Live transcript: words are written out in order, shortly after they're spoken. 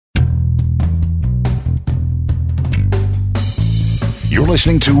You're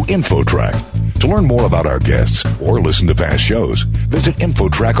listening to InfoTrack. To learn more about our guests or listen to past shows, visit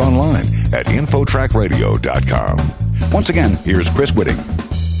InfoTrack online at InfoTrackRadio.com. Once again, here's Chris Whitting.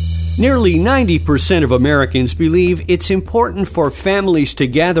 Nearly 90% of Americans believe it's important for families to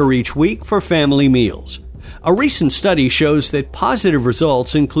gather each week for family meals. A recent study shows that positive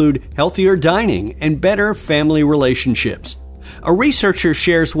results include healthier dining and better family relationships. A researcher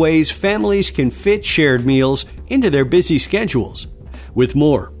shares ways families can fit shared meals into their busy schedules. With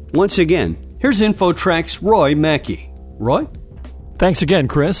more, once again, here's InfoTrack's Roy Mackey. Roy? Thanks again,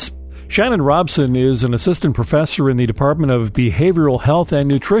 Chris. Shannon Robson is an assistant professor in the Department of Behavioral Health and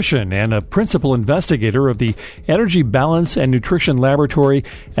Nutrition and a principal investigator of the Energy Balance and Nutrition Laboratory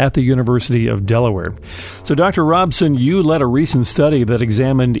at the University of Delaware. So, Dr. Robson, you led a recent study that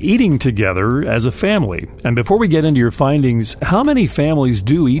examined eating together as a family. And before we get into your findings, how many families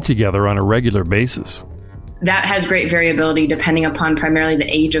do eat together on a regular basis? That has great variability depending upon primarily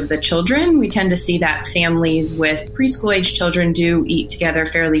the age of the children. We tend to see that families with preschool-age children do eat together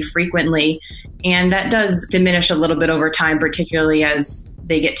fairly frequently, and that does diminish a little bit over time, particularly as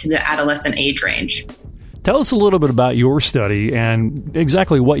they get to the adolescent age range. Tell us a little bit about your study and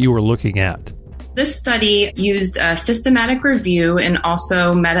exactly what you were looking at. This study used a systematic review and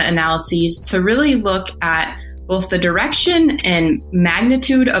also meta-analyses to really look at both the direction and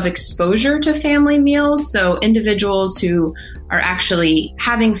magnitude of exposure to family meals, so individuals who are actually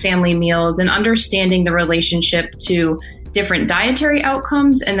having family meals and understanding the relationship to different dietary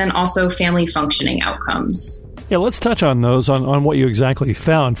outcomes and then also family functioning outcomes. Yeah, let's touch on those, on what you exactly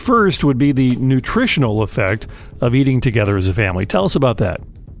found. First would be the nutritional effect of eating together as a family. Tell us about that.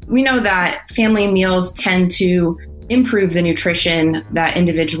 We know that family meals tend to improve the nutrition that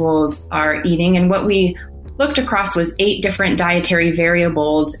individuals are eating, and what we looked across was 8 different dietary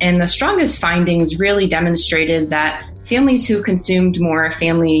variables, and the strongest findings really demonstrated that families who consumed more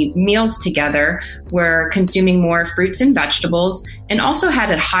family meals together were consuming more fruits and vegetables and also had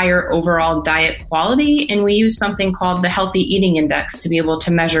a higher overall diet quality, and we used something called the Healthy Eating Index to be able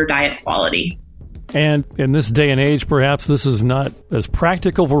to measure diet quality. And in this day and age, perhaps this is not as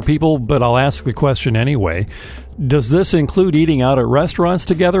practical for people, but I'll ask the question anyway. Does this include eating out at restaurants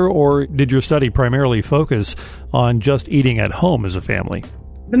together, or did your study primarily focus on just eating at home as a family?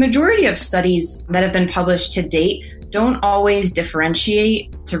 The majority of studies that have been published to date don't always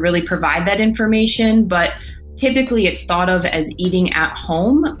differentiate to really provide that information, but typically it's thought of as eating at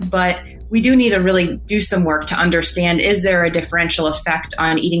home, but we do need to really do some work to understand, is there a differential effect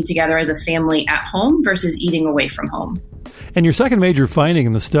on eating together as a family at home versus eating away from home? And your second major finding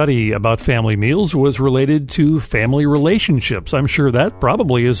in the study about family meals was related to family relationships. I'm sure that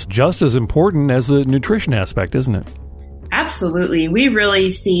probably is just as important as the nutrition aspect, isn't it? Absolutely. We really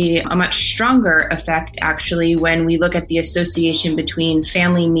see a much stronger effect, actually, when we look at the association between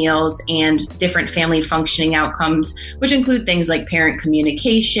family meals and different family functioning outcomes, which include things like parent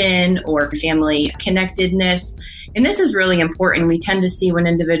communication or family connectedness. And this is really important. We tend to see when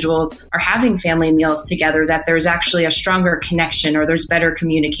individuals are having family meals together that there's actually a stronger connection or there's better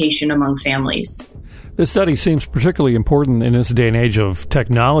communication among families. This study seems particularly important in this day and age of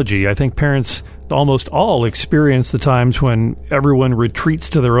technology. I think parents almost all experience the times when everyone retreats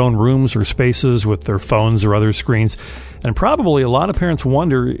to their own rooms or spaces with their phones or other screens. And probably a lot of parents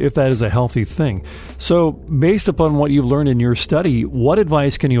wonder if that is a healthy thing. So based upon what you've learned in your study, what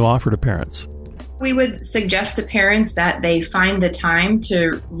advice can you offer to parents? We would suggest to parents that they find the time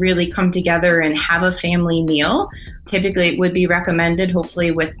to really come together and have a family meal. Typically, it would be recommended,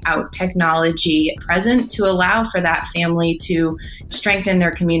 hopefully without technology present, to allow for that family to strengthen their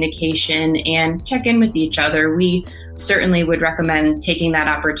communication and check in with each other. We certainly would recommend taking that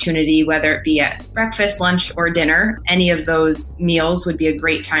opportunity, whether it be at breakfast, lunch, or dinner. Any of those meals would be a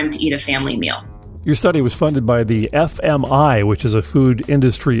great time to eat a family meal. Your study was funded by the FMI, which is a Food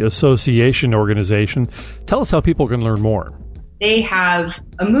Industry Association organization. Tell us how people can learn more. They have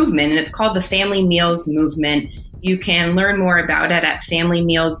a movement, and it's called the Family Meals Movement. You can learn more about it at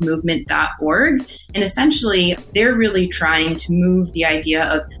familymealsmovement.org. And essentially, they're really trying to move the idea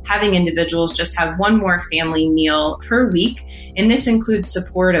of having individuals just have one more family meal per week. And this includes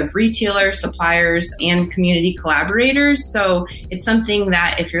support of retailers, suppliers, and community collaborators. So it's something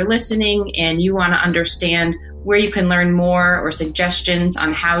that if you're listening and you want to understand where you can learn more or suggestions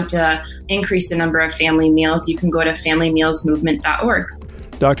on how to increase the number of family meals, you can go to familymealsmovement.org.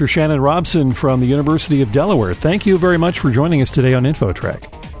 Dr. Shannon Robson from the University of Delaware, thank you very much for joining us today on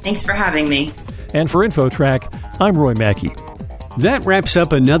InfoTrack. Thanks for having me. And for InfoTrack, I'm Roy Mackey. That wraps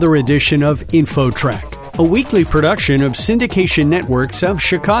up another edition of InfoTrack, a weekly production of Syndication Networks of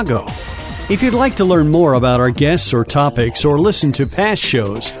Chicago. If you'd like to learn more about our guests or topics or listen to past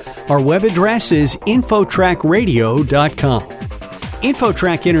shows, our web address is infotrackradio.com.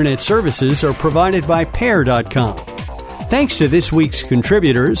 InfoTrack Internet services are provided by Pair.com. Thanks to this week's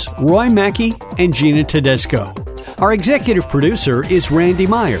contributors, Roy Mackey and Gina Tedesco. Our executive producer is Randy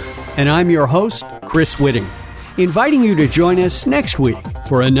Meyer, and I'm your host, Chris Whitting, inviting you to join us next week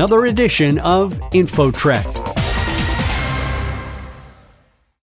for another edition of InfoTrack.